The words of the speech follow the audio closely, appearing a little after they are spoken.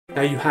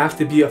Now you have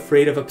to be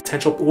afraid of a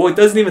potential, well, it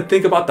doesn't even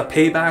think about the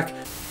payback.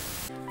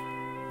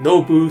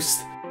 No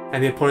boost.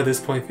 And the opponent at this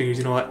point figures,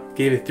 you know what,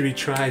 gave it 3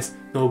 tries,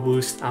 no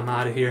boost, I'm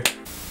out of here.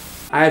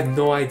 I have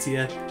no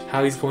idea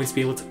how he's going to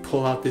be able to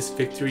pull out this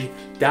victory.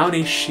 Down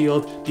a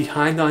shield,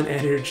 behind on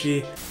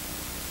energy.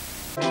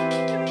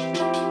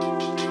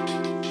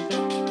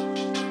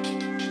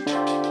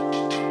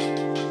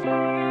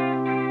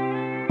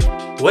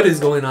 What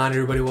is going on,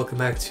 everybody? Welcome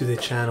back to the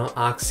channel.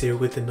 Ox here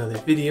with another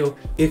video.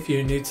 If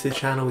you're new to the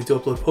channel, we do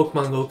upload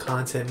Pokemon Go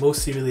content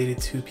mostly related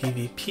to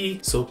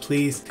PvP, so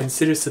please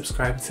consider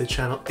subscribing to the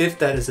channel if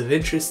that is of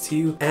interest to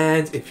you.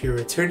 And if you're a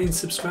returning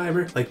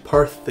subscriber like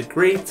Parth the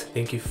Great,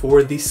 thank you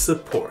for the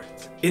support.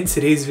 In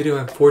today's video,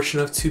 I'm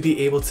fortunate enough to be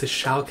able to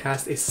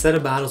shoutcast a set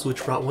of battles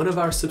which brought one of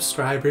our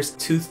subscribers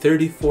to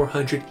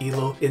 3400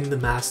 elo in the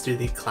Master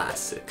League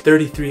Classic.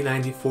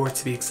 3394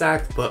 to be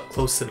exact, but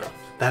close enough.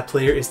 That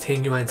player is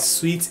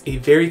Tangyuansweet, a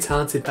very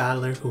talented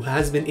battler who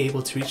has been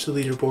able to reach the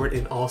leaderboard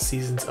in all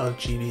seasons of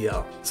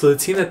GBL. So the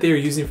team that they are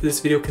using for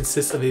this video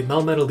consists of a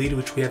Melmetal lead,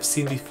 which we have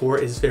seen before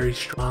is very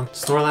strong,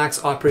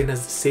 Snorlax operating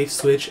as the safe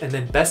switch, and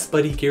then best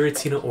buddy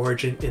Giratina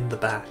Origin in the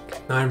back.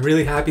 Now I'm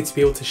really happy to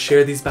be able to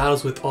share these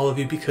battles with all of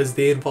you because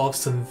they involve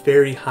some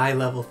very high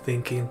level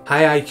thinking,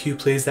 high IQ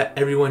plays that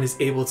everyone is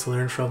able to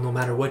learn from no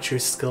matter what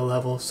your skill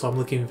level, so I'm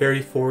looking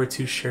very forward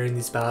to sharing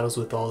these battles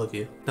with all of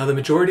you. Now the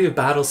majority of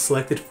battles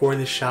selected for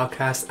this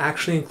shoutcast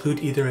actually include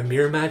either a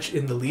mirror match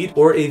in the lead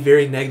or a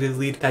very negative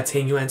lead that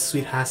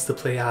Tangyuansweet has to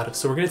play out of.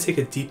 So we're going to take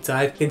a deep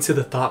dive into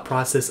the thought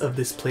process of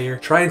this player,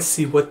 try and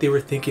see what they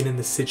were thinking in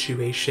the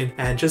situation,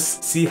 and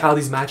just see how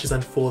these matches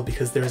unfold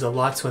because there's a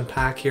lot to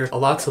unpack here, a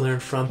lot to learn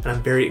from, and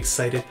I'm very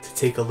excited to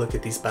take a look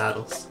at these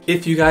battles.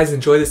 If you guys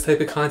enjoy this type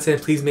of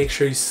content, please make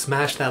sure you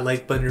smash that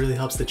like button. It really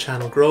helps the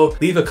channel grow.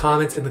 Leave a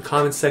comment in the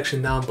comment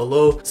section down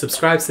below.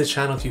 Subscribe to the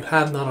channel if you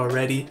have not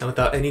already. And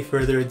without any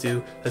further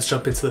ado, let's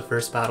jump into the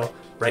first battle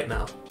right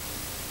now.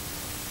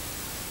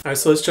 Alright,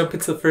 so let's jump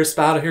into the first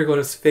battle here.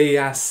 Going to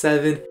Phase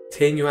 7,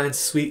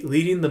 Tangyuansweet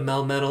leading the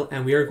Melmetal,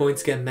 and we are going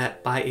to get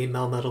met by a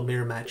Melmetal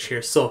mirror match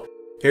here. So,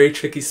 very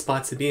tricky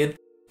spot to be in,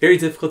 very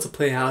difficult to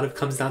play out of,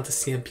 comes down to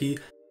CMP.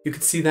 You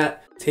can see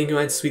that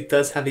Tangyuansweet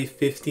does have a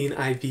 15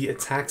 IV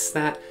attack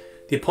stat.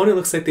 The opponent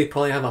looks like they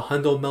probably have a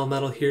hundo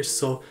Melmetal here,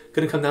 so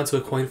gonna come down to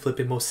a coin flip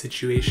in most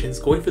situations.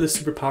 Going for the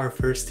Superpower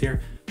first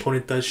here.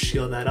 Opponent does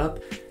shield that up,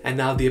 and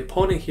now the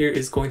opponent here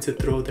is going to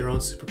throw their own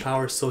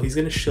Superpower, so he's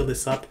gonna shield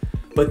this up,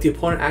 but the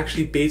opponent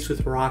actually baits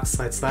with Rock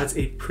Slide, so that's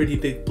a pretty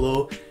big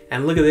blow.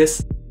 And look at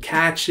this,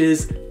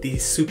 catches the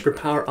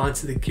Superpower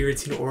onto the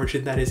Giratina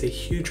Origin. That is a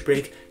huge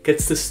break,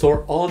 gets to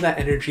store all of that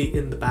energy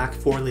in the back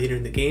for later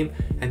in the game,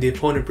 and the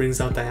opponent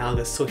brings out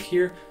Dialga. So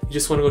here, you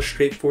just want to go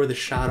straight for the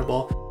Shadow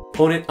Ball.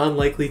 Opponent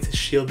unlikely to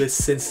shield this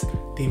since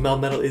the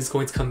Melmetal is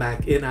going to come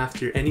back in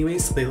after anyway,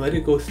 so they let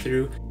it go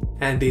through,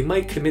 and they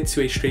might commit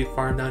to a straight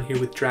farm down here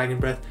with Dragon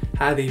Breath,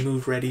 have a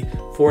move ready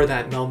for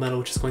that Melmetal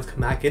which is going to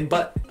come back in,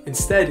 but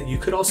instead you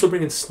could also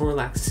bring in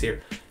Snorlax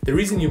here. The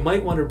reason you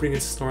might want to bring in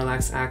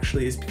Snorlax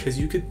actually is because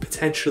you could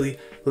potentially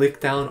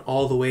lick down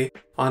all the way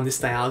on this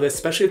Dialga,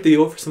 especially if they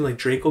go for something like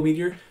Draco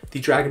Meteor. The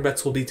Dragon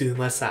Breaths will be doing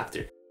less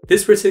after.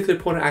 This particular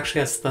opponent actually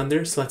has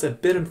Thunder, so that's a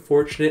bit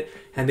unfortunate,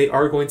 and they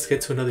are going to get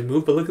to another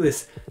move. But look at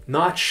this,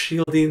 not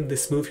shielding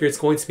this move here. It's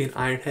going to be an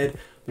Iron Head,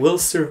 will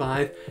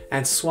survive,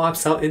 and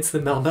swaps out into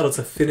the Melmetal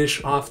to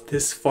finish off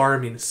this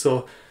farming.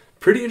 So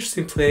pretty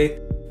interesting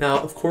play. Now,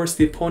 of course,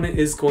 the opponent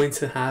is going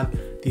to have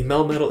the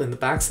Melmetal in the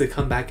back, so they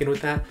come back in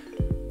with that.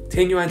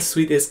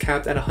 Tangyuansweet is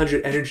capped at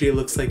 100 energy, it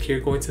looks like here,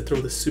 going to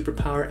throw the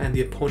Superpower, and the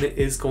opponent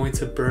is going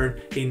to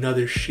burn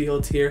another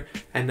shield here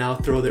and now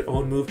throw their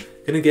own move.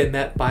 Gonna get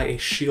met by a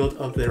shield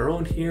of their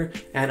own here,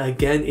 and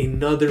again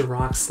another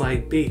Rock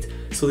Slide bait.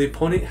 So the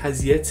opponent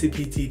has yet to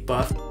be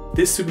debuffed.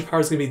 This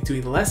Superpower is going to be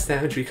doing less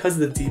damage because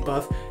of the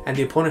debuff, and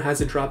the opponent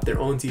hasn't dropped their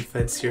own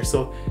defense here.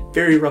 So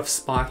very rough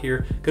spot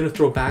here. Going to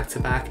throw back to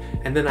back,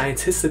 and then I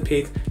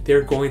anticipate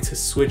they're going to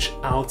switch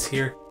out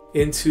here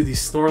into the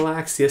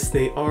Snorlax. Yes,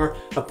 they are.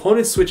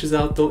 Opponent switches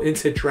out though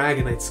into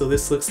Dragonite. So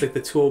this looks like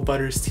the 2-0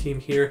 Butters team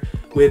here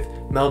with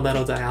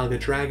Melmetal,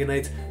 Dialga,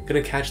 Dragonite.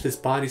 Gonna catch this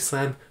Body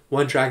Slam.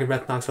 One Dragon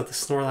Breath knocks out the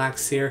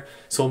Snorlax here.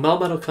 So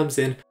Melmetal comes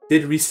in,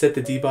 did reset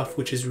the debuff,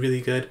 which is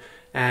really good.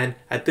 And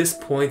at this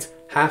point,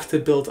 have to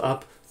build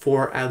up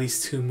for at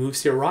least 2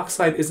 moves here. Rock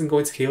Slide isn't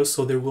going to KO,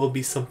 so there will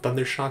be some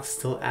Thunder Shocks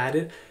still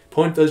added.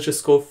 Opponent does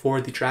just go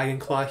for the Dragon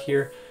Claw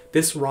here.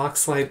 This Rock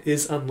Slide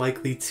is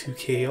unlikely to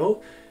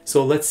KO.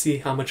 So let's see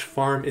how much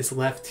farm is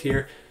left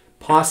here.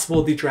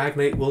 Possible the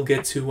Dragonite will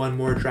get to one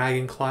more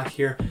Dragon Claw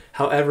here.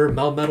 However,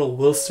 Melmetal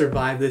will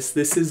survive this.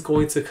 This is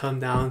going to come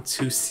down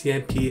to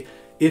CMP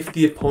if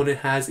the opponent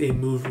has a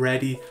move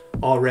ready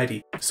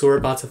already. So we're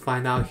about to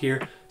find out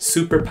here.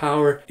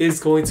 Superpower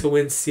is going to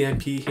win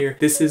CMP here.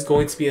 This is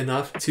going to be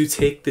enough to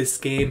take this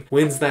game.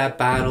 Wins that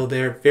battle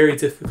there. Very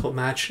difficult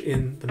match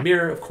in the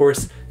mirror. Of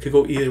course, could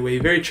go either way.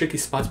 Very tricky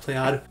spot to play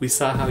out. We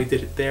saw how he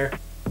did it there.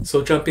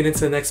 So jumping into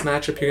the next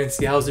matchup here against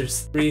the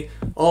Yowzers 3,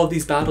 all of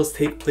these battles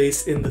take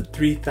place in the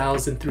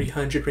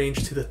 3,300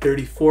 range to the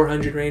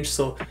 3,400 range,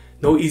 so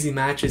No easy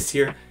matches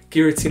here.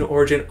 Giratina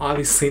Origin,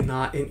 obviously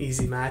not an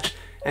easy match.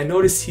 And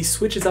notice he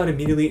switches out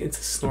immediately into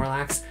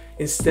Snorlax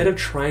instead of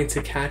trying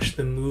to catch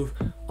the move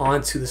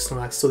onto the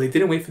Snorlax. So they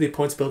didn't wait for the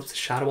opponent to build up the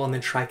Shadow Ball and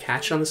then try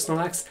catch it on the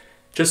Snorlax.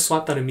 Just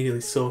swapped out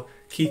immediately. So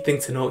key thing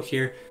to note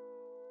here.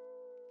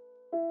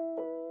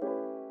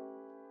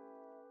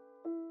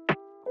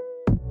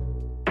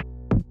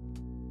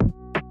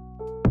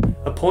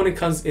 Opponent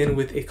comes in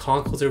with a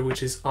Conkeldurr,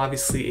 which is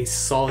obviously a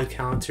solid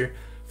counter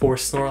for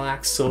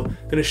Snorlax, so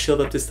gonna shield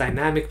up this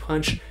Dynamic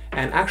Punch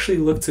and actually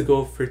look to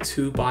go for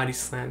 2 Body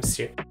Slams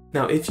here.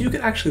 Now, if you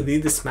could actually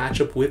lead this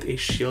matchup with a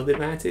shield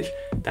advantage,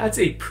 that's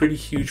a pretty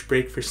huge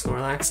break for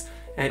Snorlax.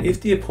 And if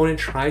the opponent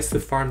tries to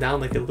farm down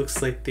like it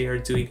looks like they are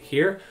doing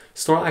here,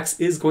 Snorlax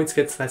is going to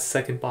get to that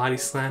second Body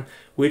Slam,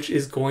 which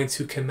is going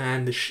to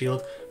command the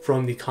shield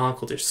from the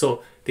Conkeldurr.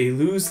 So they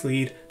lose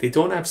lead, they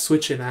don't have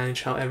switch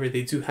advantage, however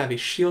they do have a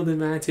shield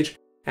advantage.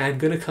 And I'm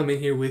going to come in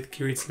here with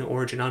Giratina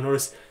Origin. Now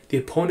notice the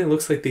opponent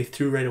looks like they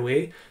threw right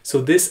away,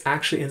 so this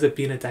actually ends up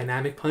being a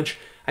Dynamic Punch.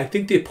 I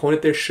think the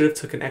opponent there should have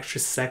took an extra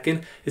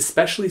second,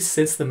 especially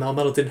since the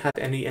Melmetal didn't have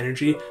any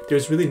energy.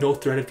 There's really no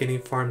threat of getting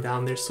farmed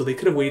down there, so they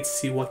could have waited to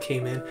see what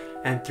came in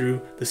and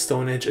threw the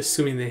Stone Edge,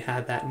 assuming they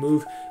had that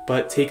move.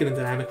 But taking a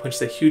Dynamic Punch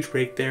is a huge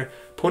break there.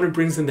 Opponent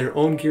brings in their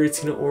own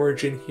Giratina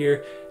Origin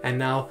here, and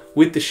now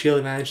with the shield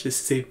advantage, this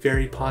is a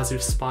very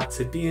positive spot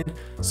to be in.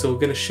 So we're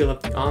going to shield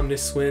up the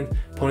Omnis Wind.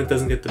 Opponent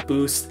doesn't get the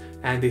boost,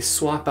 and they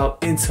swap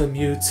out into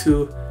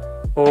Mewtwo.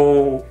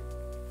 Oh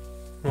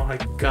my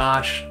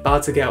gosh,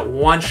 about to get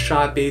one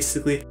shot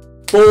basically.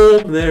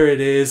 Boom, there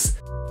it is.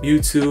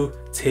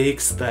 Mewtwo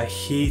takes the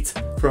heat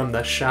from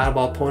the Shadow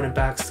Ball. Opponent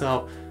backs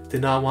out.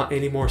 Did not want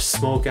any more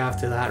smoke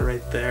after that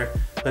right there.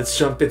 Let's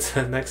jump into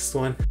the next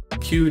one.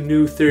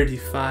 New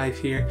 35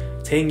 here.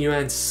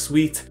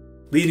 Tangyuansweet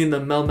leading the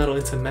Melmetal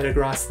into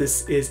Metagross.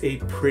 This is a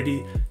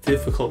pretty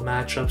difficult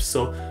matchup,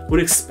 so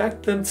would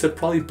expect them to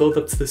probably build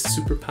up to the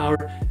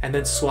Superpower and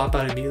then swap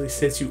out immediately,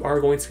 since you are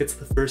going to get to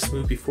the first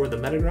move before the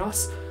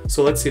Metagross.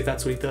 So let's see if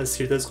that's what he does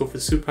here. Does go for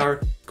the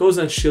Superpower, goes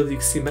unshielded. You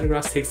can see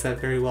Metagross takes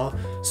that very well,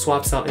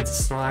 swaps out into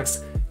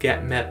Snorlax,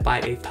 get met by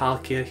a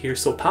Palkia here.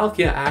 So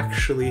Palkia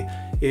actually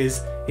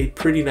is a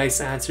pretty nice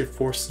answer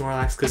for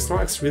Snorlax, because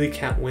Snorlax really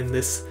can't win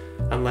this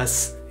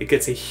unless it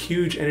gets a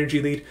huge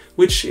energy lead,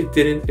 which it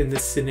didn't in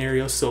this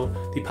scenario. So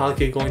the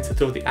Palkia going to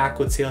throw the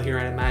Aqua Tail here,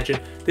 I imagine.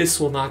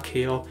 This will not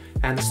KO,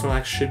 and the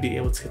Snorlax should be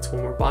able to get to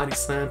one more Body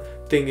Slam.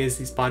 Thing is,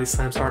 these Body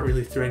Slams aren't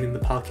really threatening the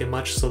Palkia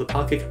much, so the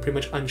Palkia can pretty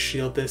much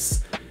unshield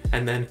this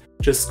and then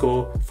just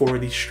go for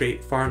the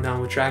straight farm down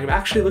with Dragon.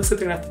 Actually, it looks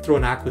like they're gonna have to throw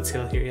an Aqua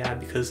Tail here, yeah,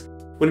 because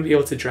wouldn't be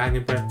able to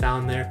Dragon Breath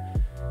down there.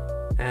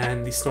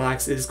 And the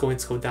Snorlax is going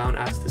to go down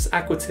after this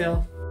Aqua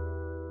Tail.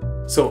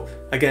 So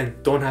again,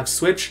 don't have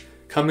switch,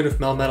 come in with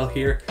Melmetal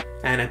here,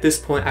 and at this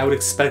point I would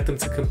expect them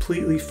to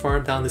completely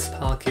farm down this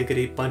Palkia, get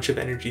a bunch of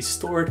energy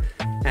stored,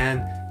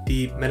 and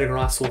the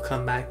Metagross will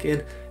come back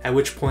in, at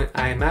which point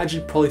I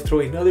imagine probably throw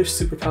another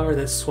Superpower,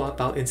 then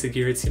swap out into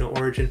Giratina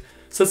Origin.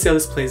 So let's see how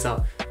this plays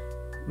out.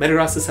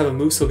 Metagross does have a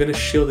move, so we're going to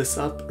shield this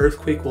up.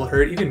 Earthquake will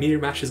hurt. Even Meteor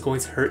Mash is going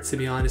to hurt, to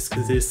be honest,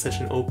 because it is such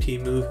an OP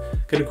move.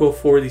 Going to go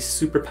for the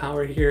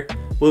Superpower here.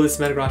 Will this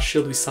Metagross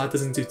shield? We saw it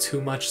doesn't do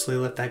too much, so they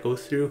let that go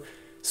through.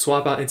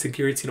 Swap out into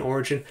Giratina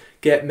Origin.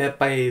 Get met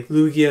by a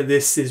Lugia.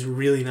 This is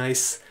really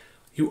nice.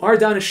 You are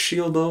down a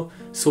shield though,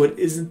 so it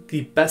isn't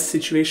the best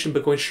situation,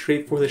 but going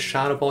straight for the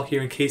Shadow Ball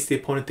here in case the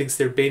opponent thinks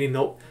they're baiting.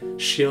 Nope,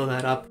 shield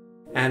that up.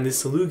 And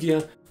this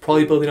Lugia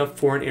probably building up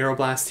for an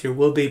Aeroblast here.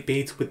 Will they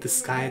bait with the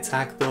Sky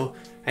Attack though?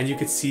 And you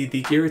can see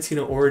the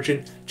Giratina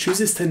Origin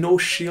chooses to no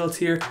shield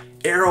here.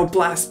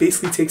 Aeroblast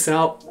basically takes it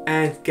out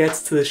and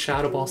gets to the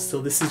Shadow Ball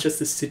still. This is just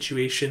a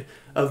situation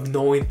of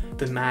knowing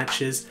the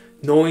matches,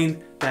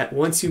 knowing that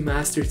once you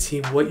master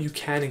team, what you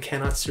can and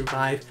cannot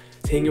survive.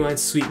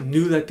 Tangyuansweet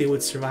knew that they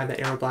would survive that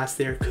Aeroblast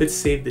there, could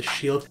save the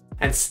shield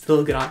and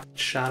still get off the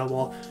Shadow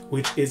Ball,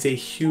 which is a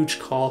huge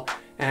call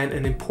and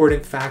an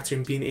important factor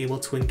in being able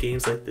to win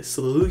games like this.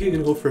 So the Lugia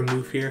gonna go for a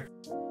move here.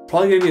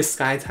 Probably going to be a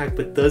Sky Attack,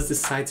 but does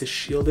decide to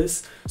shield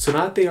this. So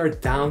now that they are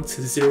down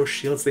to 0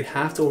 shields, they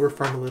have to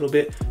overfarm a little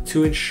bit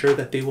to ensure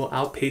that they will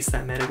outpace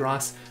that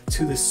Metagross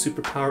to the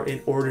Superpower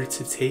in order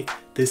to take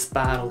this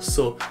battle.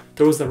 So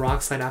throws the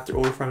Rock Slide after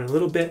overfarming a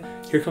little bit.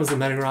 Here comes the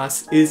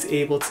Metagross, is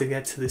able to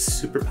get to this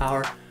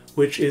Superpower,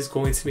 which is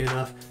going to be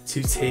enough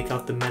to take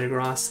out the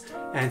Metagross.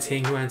 And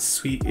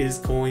Tangyuansweet is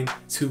going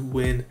to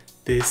win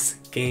this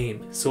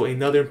game. So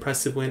another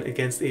impressive win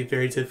against a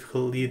very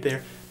difficult lead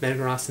there.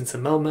 Metagross into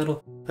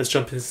Melmetal. Let's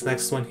jump into the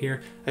next one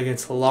here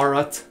against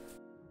Larut.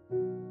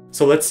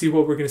 So let's see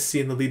what we're going to see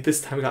in the lead.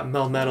 This time we got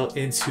Melmetal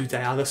into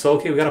Dialga. So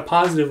okay, we got a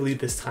positive lead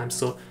this time.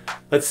 So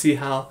let's see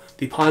how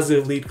the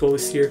positive lead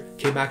goes here.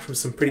 Came back from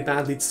some pretty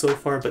bad leads so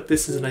far, but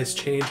this is a nice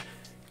change.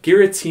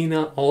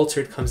 Giratina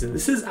Altered comes in.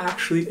 This is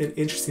actually an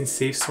interesting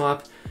safe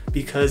swap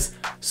because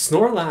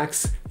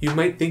Snorlax, you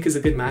might think is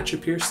a good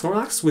matchup here.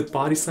 Snorlax with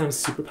Body Slam and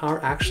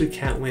Superpower actually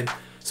can't win.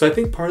 So I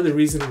think part of the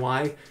reason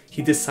why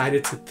he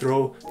decided to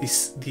throw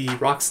the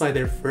Rock Slide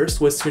there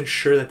first was to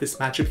ensure that this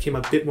matchup became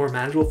a bit more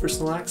manageable for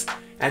Snorlax.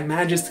 and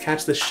manages to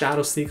catch the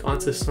Shadow Sneak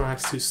onto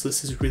Snorlax too, so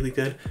this is really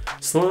good.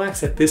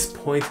 Snorlax at this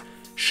point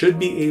should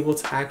be able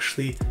to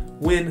actually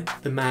win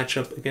the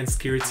matchup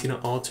against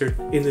Giratina Altered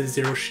in the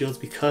Zero Shields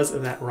because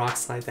of that Rock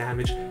Slide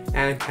damage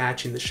and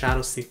catching the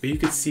Shadow Sneak. But you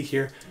can see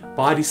here,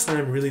 Body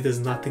Slam really does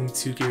nothing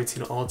to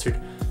Giratina Altered.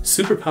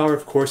 Superpower,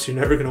 of course, you're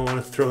never going to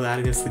want to throw that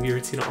against the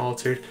Giratina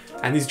Altered.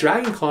 And these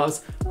Dragon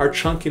Claws are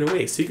chunking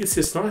away. So you can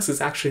see Snorlax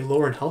is actually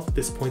lower in health at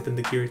this point than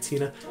the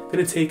Giratina.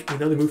 Going to take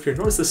another move here.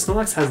 Notice the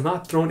Snorlax has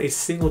not thrown a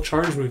single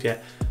charge move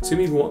yet. So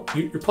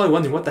you're probably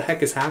wondering what the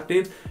heck is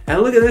happening.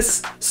 And look at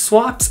this,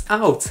 swaps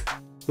out.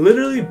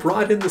 Literally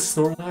brought in the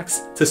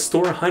Snorlax to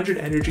store 100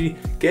 energy,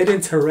 get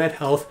into red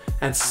health,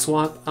 and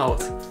swap out.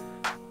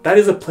 That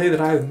is a play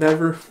that I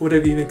never would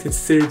have even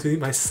considered doing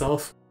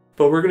myself,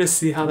 but we're going to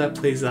see how that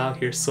plays out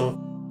here. So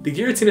the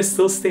Giratina is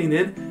still staying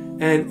in,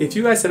 and if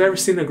you guys have ever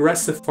seen an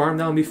aggressive farm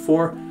down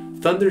before,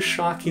 Thunder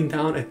Shocking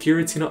down a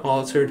Giratina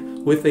Altered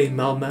with a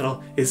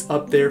Melmetal is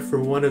up there for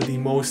one of the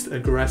most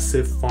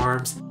aggressive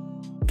farms.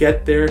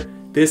 Get there.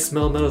 This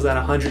Melmetal is at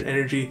 100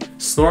 energy.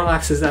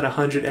 Snorlax is at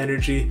 100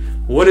 energy.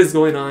 What is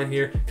going on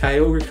here?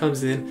 Kyogre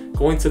comes in,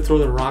 going to throw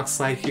the Rock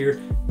Slide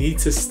here. Need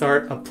to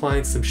start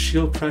applying some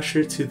shield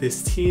pressure to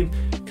this team.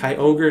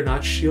 Kyogre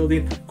not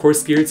shielding. Of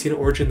course, Giratina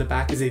Origin in the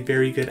back is a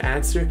very good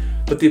answer,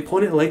 but the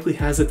opponent likely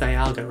has a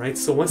Dialga, right?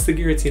 So once the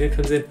Giratina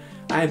comes in,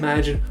 I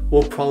imagine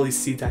we'll probably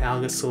see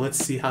Dialga. So let's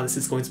see how this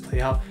is going to play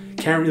out.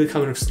 Can't really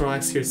come in with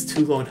Snorlax here. It's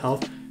too low in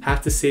health.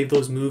 Have to save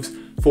those moves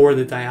for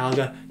the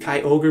Dialga.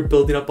 Kyogre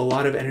building up a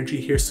lot of energy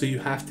here, so you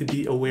have to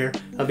be aware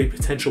of a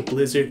potential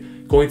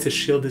Blizzard. Going to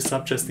shield this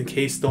up just in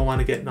case, don't want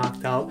to get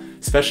knocked out,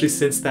 especially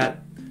since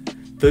that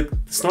the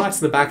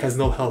Snorlax in the back has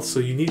no health, so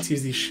you need to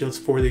use these shields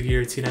for the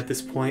Giratina at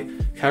this point.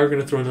 Kyogre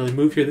going to throw another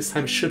move here. This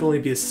time should only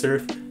be a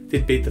Surf.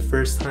 Did bait the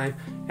first time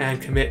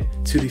and commit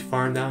to the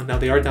farm down. Now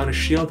they are down a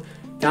shield.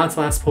 Down to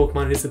last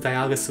Pokemon, it is the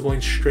Dialga, so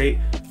going straight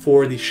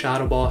for the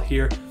Shadow Ball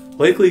here.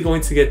 Likely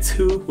going to get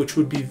 2, which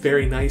would be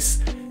very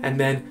nice. And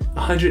then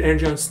 100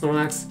 energy on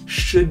Snorlax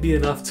should be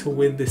enough to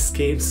win this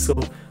game. So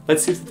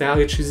let's see if the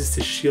Dialga chooses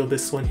to shield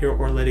this one here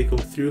or let it go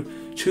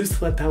through. Choose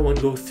to let that one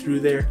go through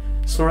there.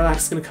 Snorlax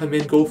is going to come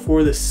in, go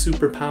for the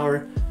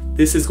Superpower.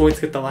 This is going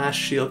to get the last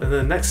shield, and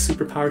then the next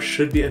Superpower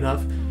should be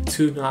enough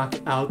to knock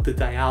out the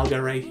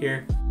Dialga right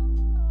here.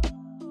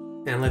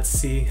 And let's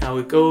see how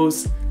it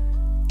goes.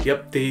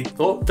 Yep,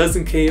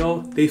 doesn't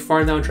KO. They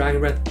farm down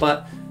Dragon Breath,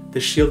 but the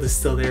shield is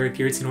still there.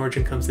 Giratina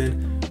Origin comes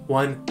in,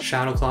 one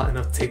Shadow Claw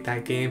enough to take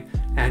that game,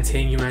 and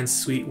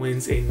Tangyuansweet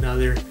wins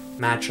another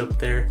matchup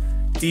there.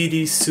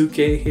 DD Suke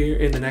here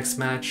in the next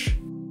match.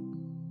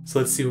 So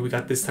let's see what we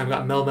got this time. We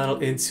got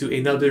Melmetal into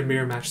another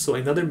mirror match. So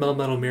another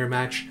Melmetal mirror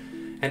match,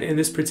 and in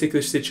this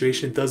particular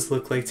situation, it does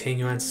look like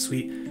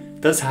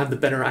Tangyuansweet does have the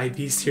better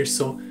IVs here.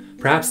 So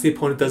perhaps the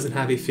opponent doesn't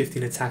have a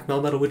 15 attack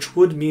Melmetal, which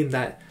would mean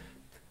that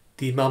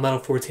the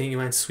Melmetal for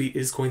Tangyuansweet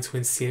is going to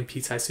win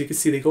CMP tie. So you can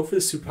see they go for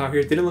the Superpower here.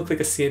 It didn't look like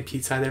a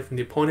CMP tie there from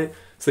the opponent.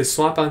 So they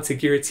swap onto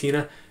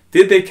Giratina.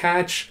 Did they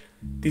catch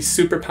the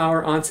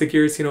Superpower onto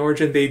Giratina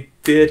Origin? They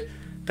did.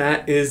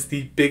 That is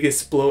the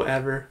biggest blow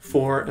ever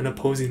for an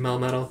opposing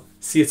Melmetal.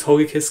 See a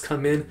Togekiss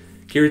come in.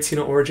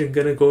 Giratina Origin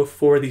gonna go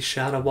for the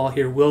Shadow Ball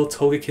here. Will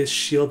Togekiss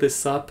shield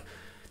this up?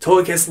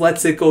 Togekiss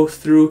lets it go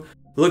through.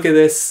 Look at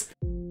this.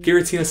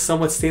 Giratina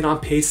somewhat staying on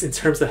pace in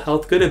terms of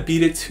health. Gonna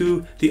beat it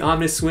to the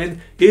Omnis win.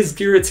 Is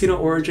Giratina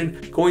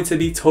Origin going to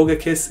beat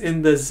Togekiss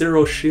in the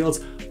Zero Shields?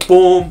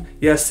 Boom!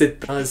 Yes, it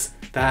does.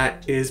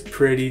 That is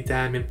pretty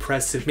damn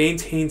impressive.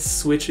 Maintains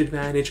switch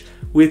advantage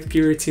with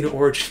Giratina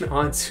Origin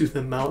onto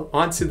the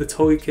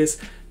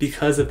Togekiss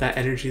because of that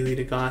energy lead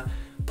it got.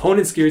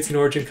 Opponent's Giratina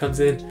Origin comes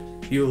in.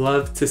 You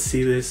love to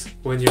see this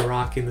when you're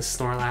rocking the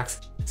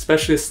Snorlax,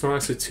 especially a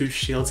Snorlax with 2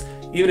 shields.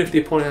 Even if the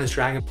opponent has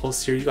Dragon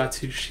Pulse here, you got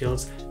 2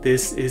 shields.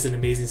 This is an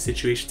amazing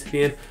situation to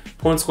be in.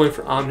 Opponent's going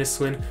for Omnis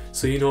Win,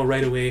 so you know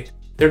right away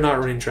they're not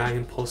running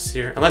Dragon Pulse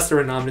here, unless they're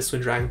running Omnis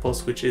Win Dragon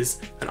Pulse, which is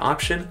an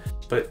option,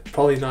 but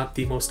probably not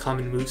the most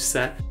common move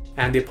set.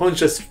 And the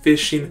opponent's just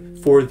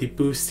fishing for the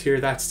boost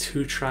here. That's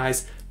 2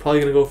 tries.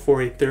 Probably gonna go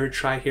for a 3rd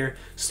try here.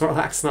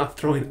 Snorlax not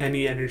throwing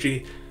any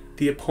energy.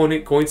 The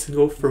opponent going to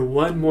go for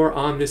one more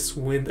Omnis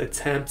Wind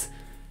attempt.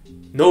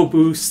 No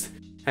boost.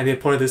 And the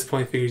opponent at this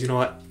point figures, you know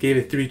what, gave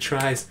it 3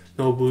 tries,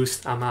 no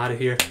boost, I'm out of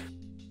here.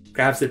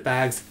 Grabs their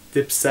bags,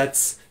 dip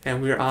sets,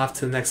 and we're off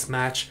to the next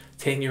match.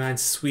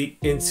 Tangyuansweet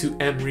into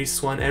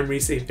Emreese 1.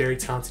 Emreese, a very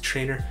talented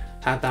trainer.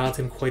 Have battled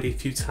him quite a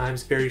few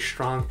times, very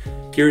strong.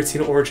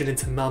 Giratina Origin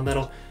into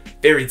Melmetal,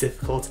 very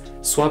difficult.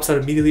 Swaps out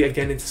immediately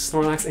again into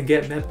Snorlax and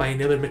get met by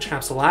another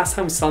Machamp. So last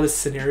time we saw this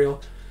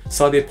scenario,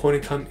 saw the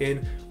opponent come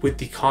in with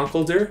the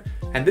Conkeldurr,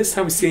 and this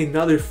time we see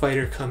another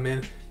fighter come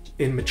in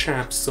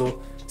Machamp.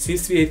 So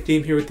seems to be a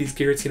theme here with these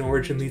Giratina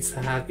Origin leads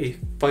to have a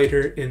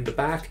fighter in the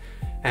back,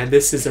 and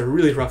this is a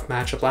really rough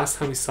matchup. Last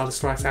time we saw the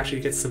Snorlax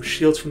actually get some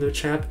shields from the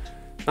Machamp.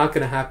 Not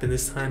going to happen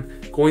this time.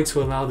 Going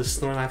to allow the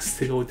Snorlax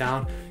to go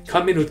down.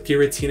 Come in with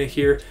Giratina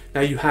here. Now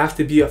you have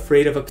to be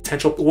afraid of a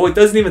potential... Well, it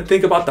doesn't even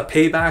think about the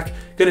payback.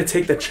 Going to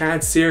take the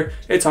chance here.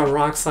 It's on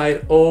Rock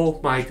Slide. Oh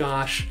my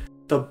gosh.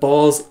 the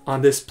balls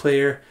on this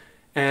player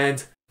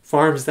and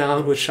farms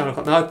down with Shadow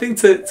Claw. Now, a thing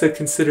to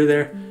consider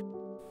there,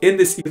 in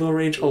this elo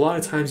range, a lot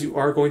of times you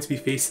are going to be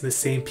facing the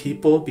same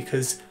people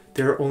because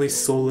there are only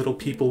so little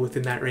people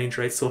within that range,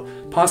 right? So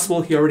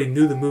possible he already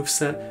knew the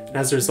moveset and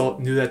as a result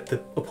knew that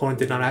the opponent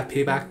did not have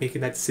payback,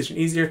 making that decision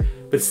easier,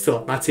 but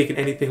still not taking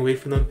anything away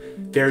from them.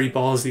 Very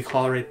ballsy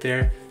call right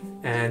there.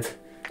 And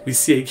we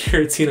see a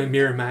Giratina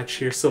mirror match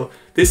here. So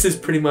this is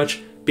pretty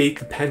much bait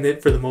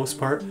dependent for the most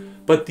part,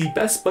 but the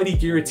best buddy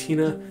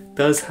Giratina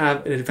does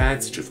have an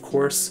advantage, of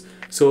course.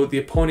 So the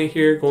opponent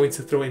here going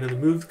to throw another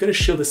move, going to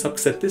shield this up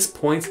because at this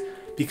point,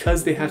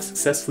 because they have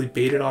successfully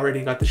baited already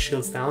and got the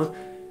shields down,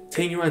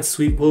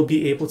 Tangyuansweet will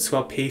be able to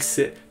outpace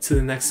it to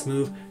the next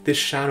move. This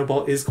Shadow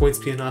Ball is going to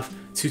be enough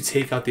to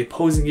take out the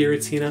opposing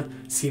Giratina.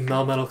 See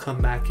Melmetal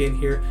come back in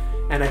here.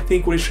 And I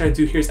think what he's trying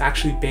to do here is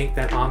actually bank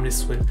that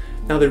Omnis Wind.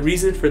 Now the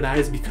reason for that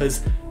is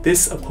because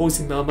this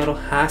opposing Melmetal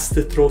has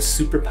to throw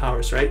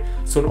superpowers, right?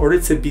 So in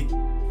order to beat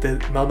the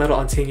Melmetal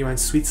on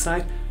Tangyuansweet's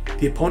side,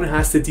 the opponent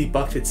has to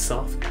debuff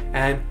itself.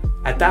 And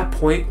at that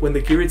point, when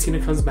the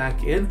Giratina comes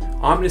back in,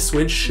 Omnis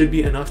Wind should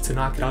be enough to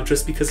knock it out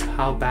just because of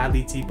how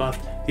badly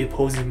debuffed the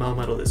opposing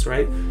Melmetal is,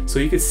 right? So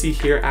you can see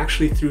here,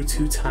 actually threw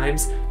 2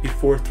 times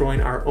before throwing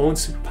our own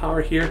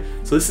superpower here.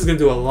 So this is going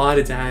to do a lot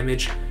of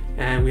damage,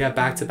 and we have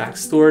back-to-back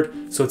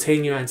stored. So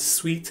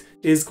Tangyuansweet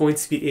is going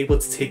to be able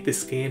to take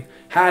this game.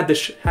 Had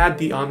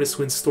the Omnis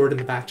Wind stored in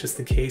the back just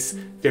in case.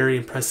 Very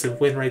impressive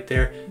win right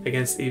there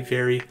against a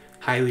very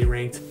highly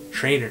ranked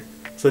trainer.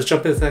 So let's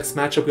jump into the next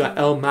matchup. We got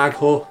El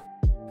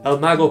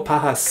Mago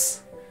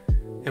Pajas,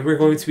 and we're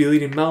going to be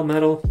leading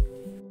Melmetal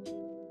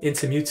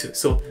into Mewtwo.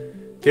 So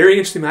very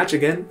interesting match.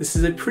 Again, this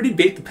is a pretty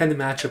bait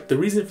dependent matchup. The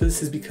reason for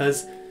this is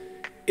because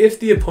if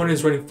the opponent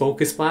is running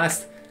Focus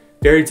Blast,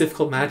 very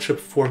difficult matchup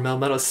for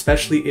Melmetal,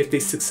 especially if they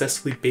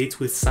successfully bait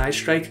with Side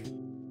Strike.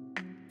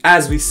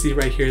 As we see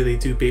right here, they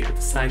do bait with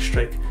the Side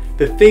Strike.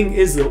 The thing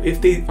is though,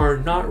 if they are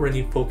not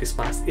running Focus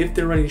Blast, if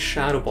they're running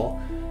Shadow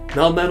Ball,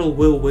 Melmetal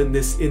will win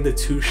this in the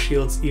 2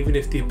 shields even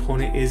if the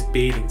opponent is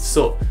baiting.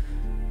 So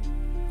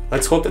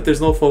let's hope that there's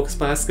no Focus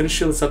Blast. Gonna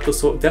shield this up though,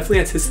 so definitely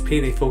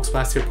anticipating a Focus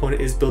Blast. Your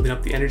opponent is building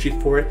up the energy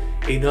for it.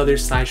 Another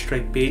Side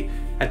Strike bait.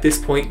 At this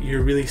point,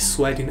 you're really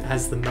sweating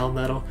as the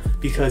Melmetal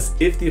because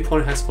if the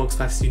opponent has Focus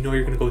Blast, you know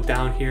you're gonna go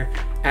down here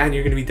and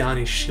you're gonna be down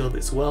a shield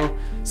as well.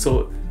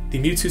 So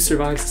the Mewtwo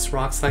survives this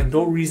Rock Slide.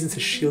 No reason to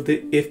shield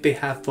it if they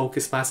have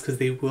Focus Blast because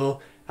they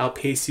will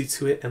outpace you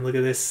to it. And look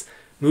at this.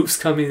 Moves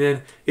coming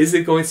in. Is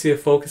it going to be a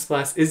Focus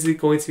Blast? Is it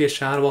going to be a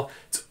Shadow Ball?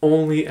 It's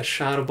only a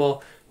Shadow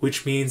Ball,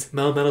 which means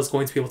Melmetal is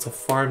going to be able to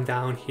farm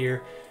down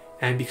here.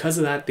 And because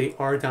of that, they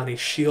are down a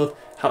shield.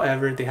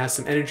 However, they have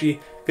some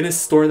energy. Gonna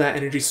store that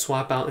energy,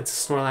 swap out into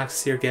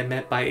Snorlax here, get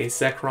met by a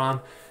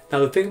Zekrom. Now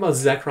the thing about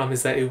Zekrom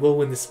is that it will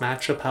win this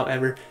matchup.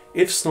 However,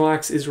 if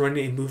Snorlax is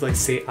running a move like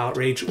say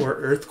Outrage or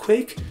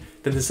Earthquake,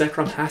 then the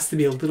Zekrom has to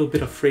be a little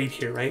bit afraid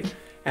here, right?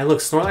 And look,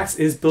 Snorlax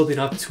is building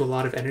up to a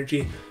lot of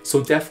energy,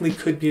 so definitely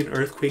could be an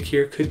Earthquake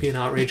here, could be an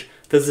Outrage.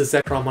 Does the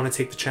Zekrom want to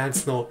take the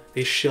chance? No,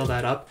 they shield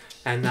that up,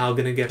 and now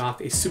gonna get off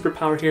a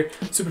Superpower here.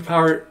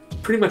 Superpower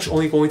pretty much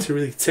only going to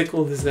really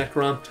tickle the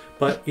Zekrom,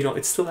 but you know,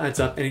 it still adds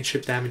up. Any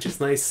chip damage is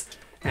nice,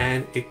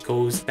 and it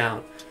goes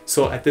down.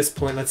 So at this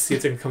point, let's see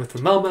if they're gonna come with the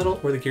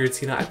Melmetal or the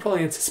Giratina. I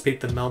probably anticipate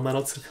the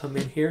Melmetal to come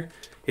in here.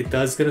 It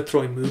does gonna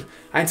throw a move.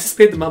 I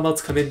anticipate the Melmetal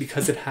to come in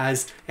because it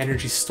has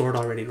energy stored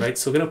already, right?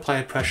 So gonna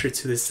apply pressure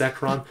to the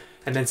Zekrom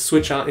and then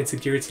switch out into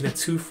Giratina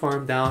to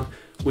farm down,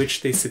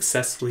 which they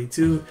successfully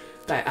do.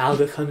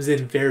 Dialga comes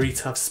in, very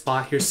tough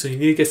spot here, so you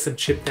need to get some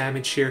chip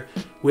damage here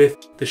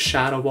with the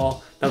Shadow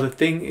Ball. Now the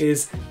thing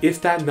is,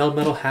 if that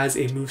Melmetal has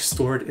a move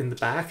stored in the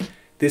back,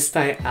 this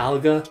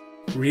Dialga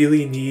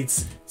really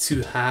needs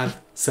to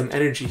have some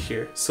energy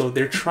here. So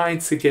they're trying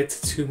to get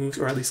to 2 moves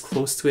or at least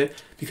close to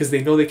it because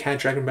they know they can't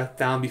Dragon Breath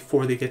down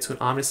before they get to an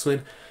Omnis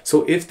Wind.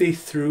 So if they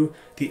threw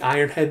the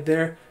Iron Head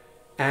there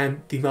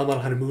and the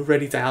Melmetal had a move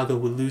ready, Dialga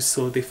would lose,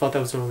 so they felt that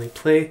was their only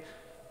play.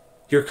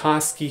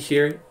 Yurkoski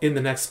here in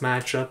the next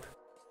matchup.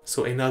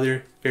 So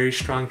another very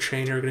strong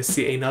trainer. We're going to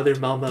see another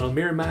Melmetal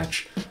mirror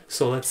match.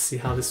 So let's see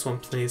how this one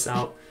plays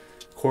out.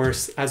 Of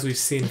course, as we've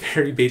seen,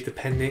 very bait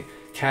dependent.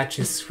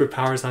 Catching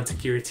superpowers onto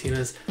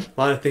Giratinas. A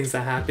lot of things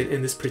that happen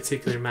in this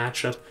particular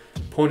matchup.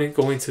 Opponent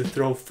going to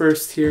throw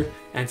first here,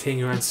 and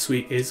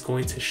Tangyuansweet is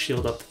going to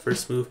shield up the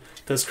first move.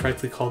 Does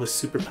correctly call the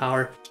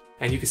superpower.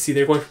 And you can see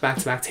they're going for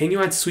back-to-back.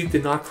 Tangyuansweet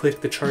did not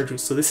click the charge route,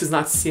 so this is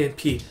not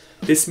CMP.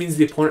 This means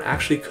the opponent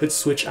actually could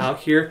switch out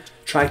here,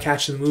 try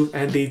catching the move,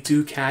 and they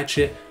do catch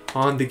it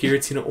on the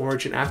Giratina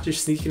Origin after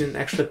sneaking an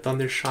extra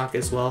Thunder Shock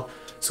as well.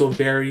 So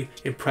very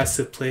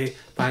impressive play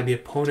by the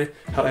opponent.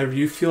 However,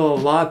 you feel a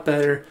lot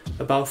better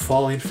about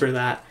falling for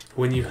that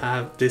when you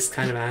have this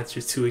kind of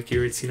answer to a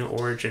Giratina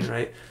Origin,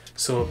 right?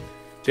 So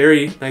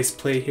very nice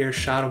play here.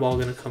 Shadow Ball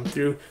gonna come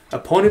through.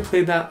 Opponent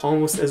played that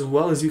almost as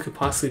well as you could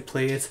possibly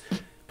play it,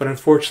 but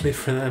unfortunately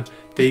for them,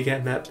 they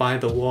get met by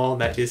the wall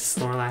that is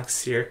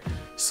Snorlax here.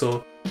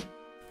 So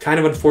kind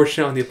of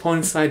unfortunate on the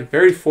opponent's side,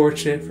 very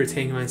fortunate for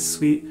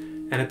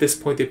Tangyuansweet. And at this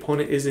point, the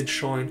opponent isn't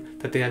showing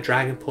that they have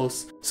Dragon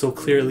Pulse. So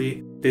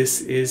clearly,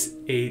 this is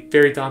a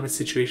very dominant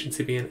situation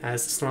to be in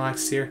as the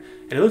Snorlax here.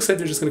 And it looks like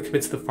they're just going to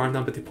commit to the farm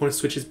now, but the opponent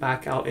switches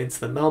back out into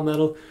the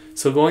Melmetal.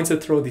 So going to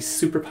throw the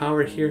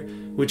Superpower here,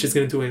 which is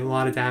going to do a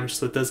lot of damage,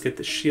 so it does get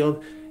the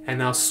shield. And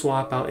now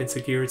swap out into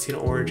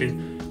Giratina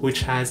Origin,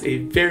 which has a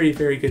very,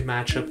 very good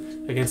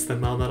matchup against the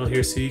Melmetal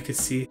here. So you can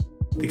see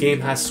the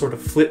game has sort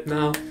of flipped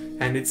now,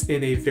 and it's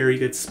in a very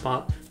good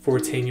spot for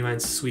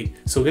Tangyuansweet.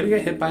 So we're going to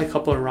get hit by a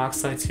couple of Rock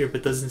Slides here,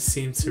 but doesn't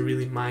seem to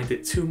really mind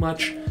it too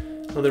much.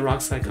 Another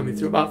Rock Slide coming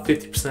through, about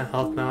 50%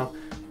 health now.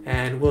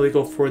 And will they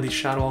go for the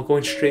Shadow Ball,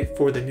 going straight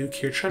for the nuke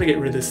here, trying to get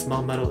rid of this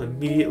Melmetal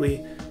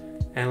immediately.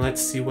 And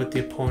let's see what the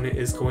opponent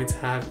is going to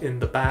have in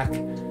the back.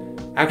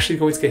 Actually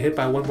going to get hit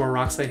by one more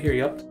Rock Slide here,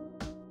 yep.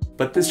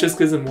 But this just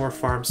gives them more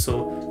farm,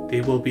 so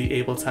they will be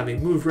able to have a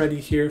move ready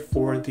here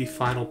for the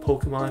final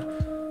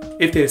Pokemon.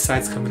 If they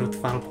decide to come in with the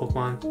final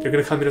Pokemon, they're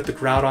going to come in with the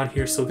Groudon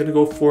here, so going to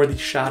go for the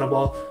Shadow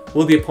Ball.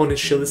 Will the opponent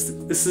shield this?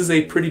 This is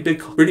a pretty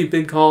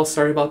big call,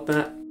 sorry about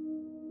that.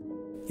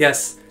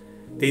 Yes,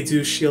 they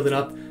do shield it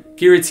up.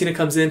 Giratina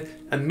comes in,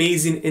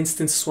 amazing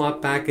instant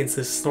swap back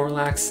into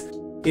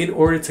Snorlax in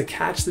order to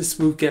catch this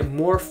move, get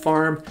more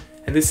farm,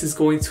 and this is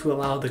going to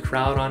allow the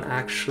Groudon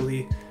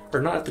actually,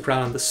 or not the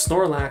Groudon, the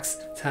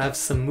Snorlax to have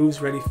some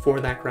moves ready for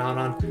that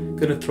Groudon.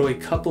 Gonna throw a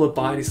couple of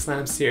body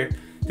slams here.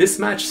 This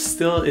match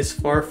still is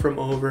far from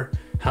over,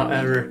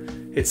 however,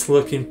 it's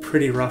looking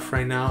pretty rough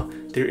right now.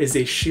 There is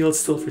a shield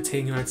still for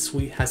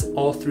Tangyuansweet, has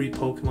all 3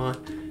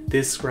 Pokemon.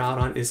 This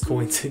Groudon is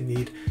going to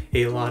need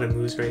a lot of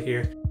moves right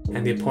here,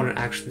 and the opponent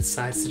actually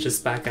decides to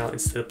just back out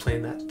instead of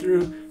playing that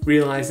through,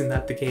 realizing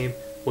that the game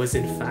was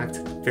in fact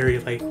very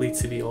likely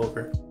to be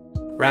over.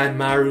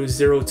 Ranmaru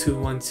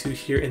 0212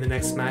 here in the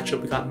next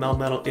matchup. We got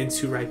Melmetal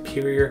into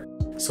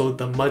Rhyperior, so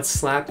the mud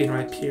slapping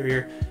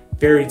Rhyperior,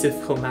 very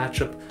difficult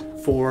matchup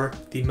for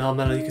the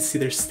Melmetal. You can see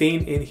they're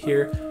staying in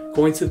here,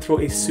 going to throw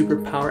a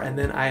Superpower, and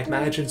then I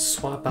imagine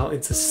swap out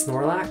into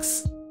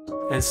Snorlax.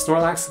 And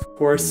Snorlax, of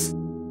course,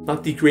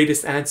 not the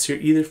greatest answer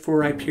either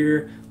for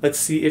Rhyperior. Let's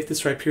see if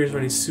this Rhyperior is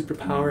running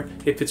Superpower,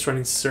 if it's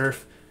running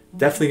Surf.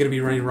 Definitely going to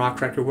be running Rock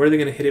Wrecker. What are they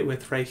going to hit it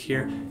with right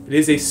here? It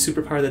is a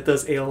Superpower that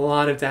does a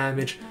lot of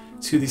damage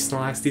to the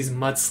Snorlax. These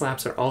mud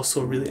slaps are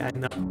also really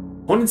adding up.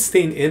 Opponent's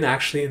staying in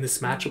actually in this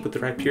matchup with the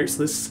Rhyperior, so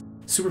this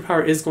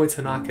Superpower is going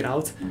to knock it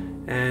out.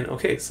 And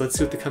okay, so let's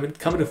see what they come in.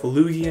 Coming with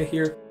Lugia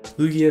here.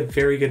 Lugia,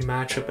 very good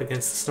matchup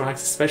against the Snorlax,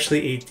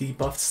 especially a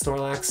debuffed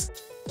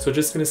Snorlax. So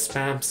just going to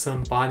spam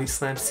some body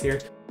slams here.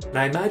 And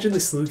I imagine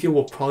this Lugia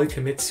will probably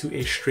commit to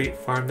a straight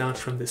farm down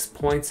from this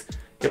point.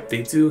 Yep,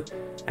 they do.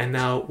 And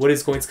now what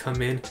is going to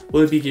come in?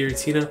 Will it be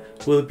Giratina?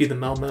 Will it be the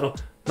Melmetal?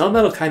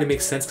 Melmetal kind of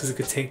makes sense because it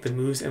could tank the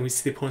moves, and we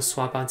see the opponent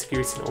swap out to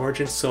Giratina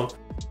Origin. So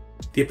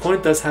the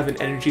opponent does have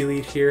an energy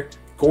lead here.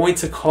 Going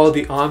to call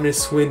the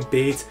Ominous Wind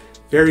bait.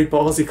 Very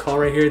ballsy call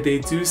right here. They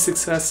do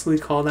successfully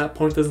call that.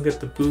 Opponent doesn't get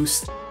the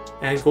boost.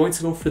 And going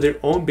to go for their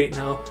own bait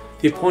now.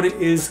 The opponent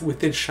is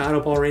within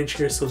Shadow Ball range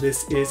here, so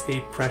this is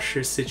a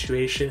pressure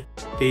situation.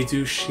 They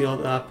do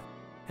shield up,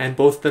 and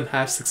both of them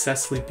have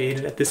successfully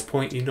baited. At this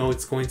point, you know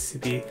it's going to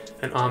be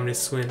an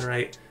Ominous Wind,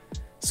 right?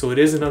 So it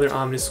is another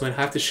Ominous Wind.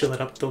 Have to shield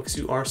it up though because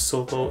you are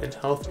so low in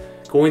health.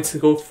 Going to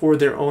go for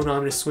their own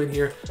Ominous Wind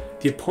here.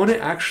 The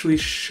opponent actually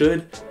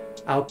should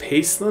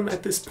outpace them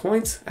at this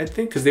point, I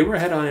think, because they were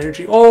ahead on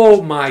energy.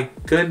 Oh my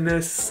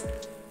goodness.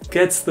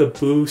 Gets the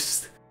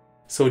boost.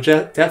 So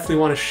definitely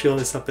want to shield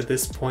this up at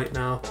this point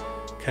now.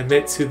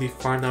 Commit to the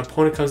farm. Now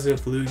opponent comes in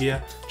with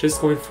Lugia.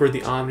 Just going for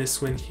the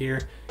Ominous Wind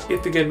here.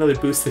 If they get another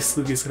boost, this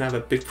Lugia is going to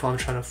have a big problem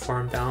trying to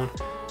farm down.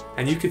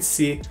 And you can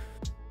see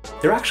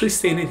they're actually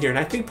staying in here, and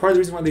I think part of the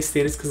reason why they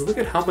stay in is because look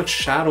at how much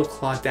Shadow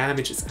Claw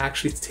damage it's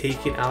actually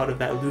taking out of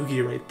that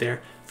Lugia right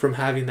there from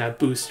having that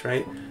boost,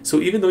 right?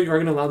 So even though you are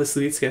going to allow this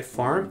Lugia to get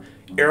farm,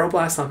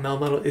 Aeroblast on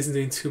Melmetal isn't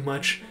doing too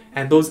much,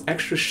 and those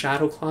extra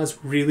Shadow Claws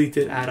really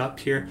did add up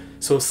here.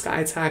 So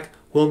Sky Attack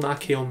will not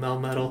KO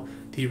Melmetal.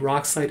 The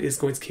Rock Slide is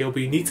going to KO,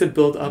 but you need to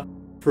build up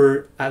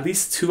for at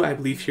least 2, I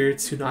believe, here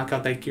to knock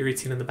out that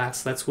Giratina in the back.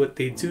 So that's what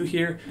they do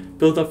here.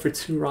 Build up for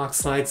 2 Rock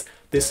Slides.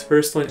 This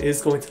first one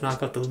is going to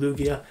knock out the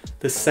Lugia.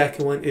 The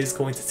second one is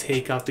going to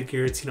take out the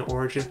Giratina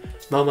Origin.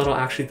 Melmetal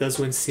actually does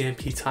win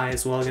CMP tie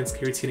as well against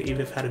Giratina,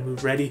 even if it had a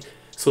move ready.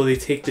 So they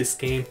take this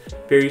game.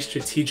 Very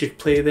strategic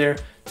play there.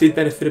 Did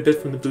benefit a bit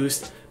from the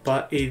boost,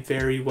 but a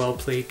very well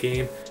played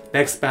game.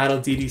 Next battle,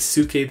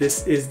 DD-Suke.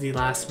 This is the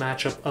last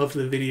matchup of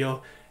the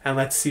video. And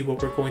let's see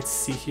what we're going to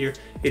see here.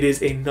 It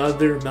is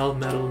another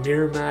Melmetal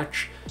mirror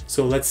match.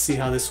 So let's see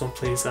how this one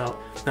plays out.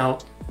 Now,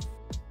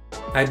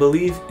 I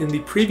believe in the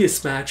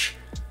previous match,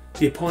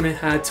 the opponent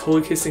had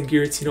Togekiss and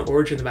Giratina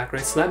Origin in the back,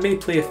 right? So that may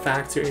play a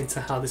factor into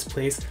how this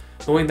plays.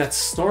 Knowing that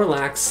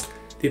Snorlax,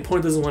 the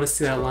opponent doesn't want to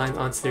see that line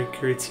onto their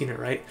Giratina,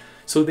 right?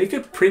 So they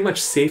could pretty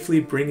much safely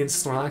bring in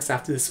Snorlax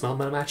after this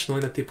Melmetal match,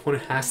 knowing that the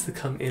opponent has to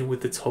come in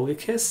with the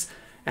Togekiss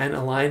and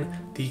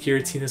align the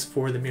Giratinas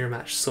for the mirror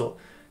match. So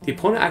the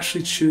opponent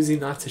actually choosing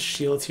not to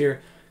shield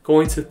here,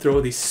 going to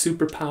throw the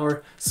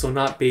Superpower, so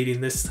not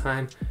baiting this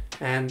time.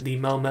 and the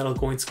Melmetal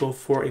going to go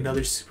for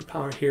another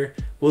superpower here.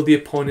 Will the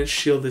opponent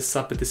shield this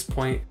up at this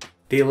point?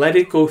 They let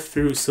it go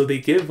through, so they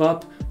give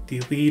up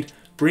the lead,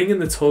 bring in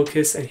the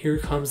Togekiss, and here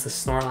comes the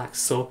Snorlax.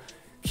 So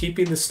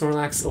keeping the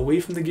Snorlax away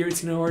from the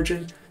Giratina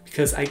Origin,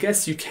 because I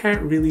guess you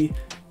can't really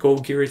go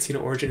Giratina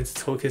Origin into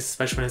Togekiss,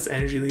 especially when it has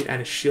energy lead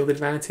and a shield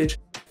advantage.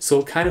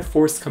 So kind of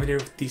forced coming here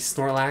with the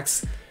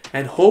Snorlax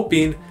and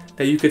hoping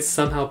that you could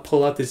somehow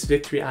pull out this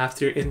victory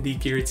after in the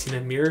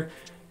Giratina mirror.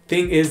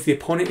 Thing is, the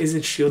opponent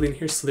isn't shielding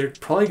here, so they're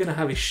probably going to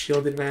have a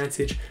shield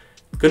advantage.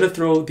 Gonna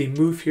throw the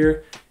move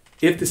here.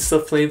 If this is a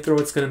flamethrower,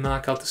 it's going to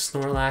knock out the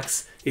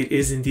Snorlax. It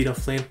is indeed a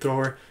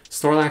flamethrower.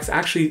 Snorlax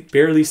actually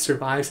barely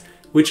survives,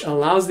 which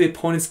allows the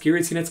opponent's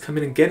Giratina to come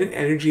in and get an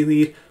energy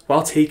lead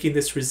while taking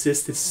this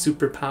resisted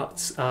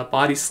Superpower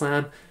body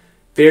slam.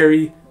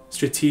 Very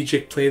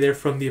strategic play there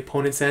from the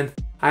opponent's end.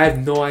 I have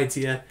no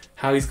idea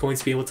how he's going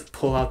to be able to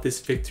pull out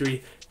this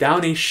victory.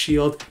 Down a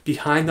shield,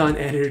 behind on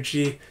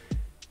energy.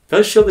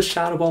 Does shield the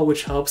Shadow Ball,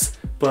 which helps,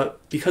 but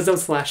because that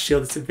was the last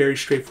shield, it's a very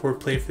straightforward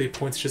play for the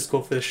opponent to just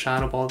go for the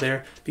Shadow Ball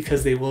there,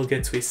 because they will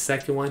get to a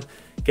second one.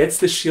 Gets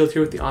the shield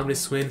here with the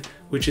Omnis Wind,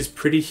 which is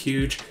pretty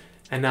huge,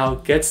 and now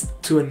gets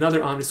to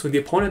another Omnis Wind. The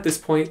opponent at this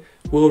point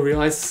will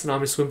realize it's an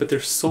Omnis Wind, but they're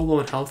so low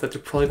in health that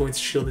they're probably going to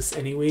shield this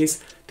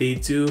anyways. They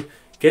do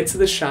get to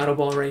the Shadow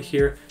Ball right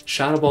here.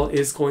 Shadow Ball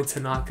is going to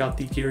knock out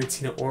the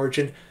Giratina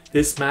Origin.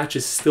 This match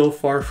is still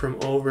far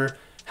from over.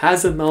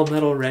 Has a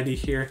Melmetal ready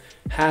here,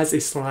 has a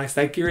Snorlax.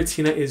 That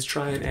Giratina is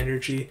dry on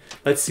energy.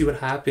 Let's see what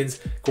happens.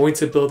 Going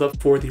to build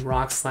up for the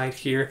Rock Slide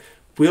here.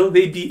 Will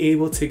they be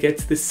able to get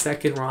to the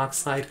second Rock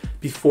Slide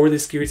before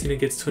this Giratina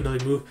gets to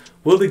another move?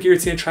 Will the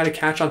Giratina try to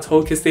catch on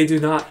Togekiss? They do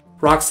not.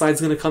 Rock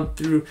Slide's going to come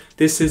through.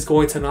 This is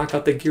going to knock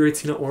out the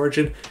Giratina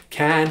Origin.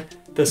 Can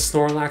the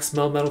Snorlax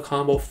Melmetal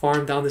combo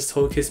farm down this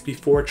Togekiss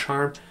before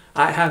Charm?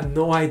 I have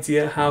no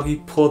idea how he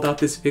pulled out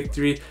this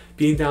victory,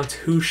 being down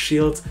 2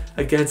 shields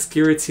against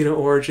Giratina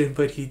Origin,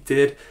 but he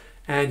did,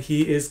 and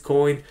he is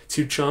going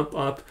to jump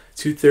up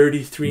to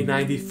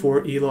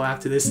 3394 elo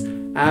after this.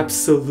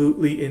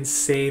 Absolutely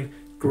insane,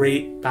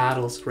 great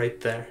battles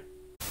right there.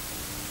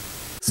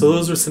 So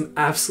those were some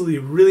absolutely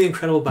really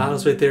incredible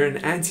battles right there. An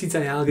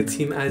Anti-Dialga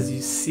team, as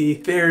you see.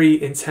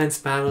 Very intense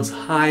battles,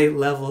 high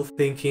level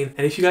thinking.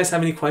 And if you guys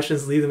have any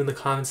questions, leave them in the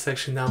comments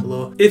section down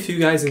below. If you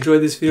guys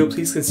enjoyed this video,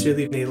 please consider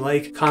leaving a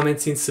like,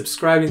 commenting,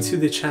 subscribing to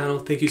the channel.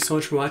 Thank you so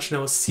much for watching. I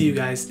will see you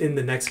guys in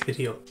the next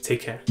video.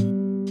 Take care.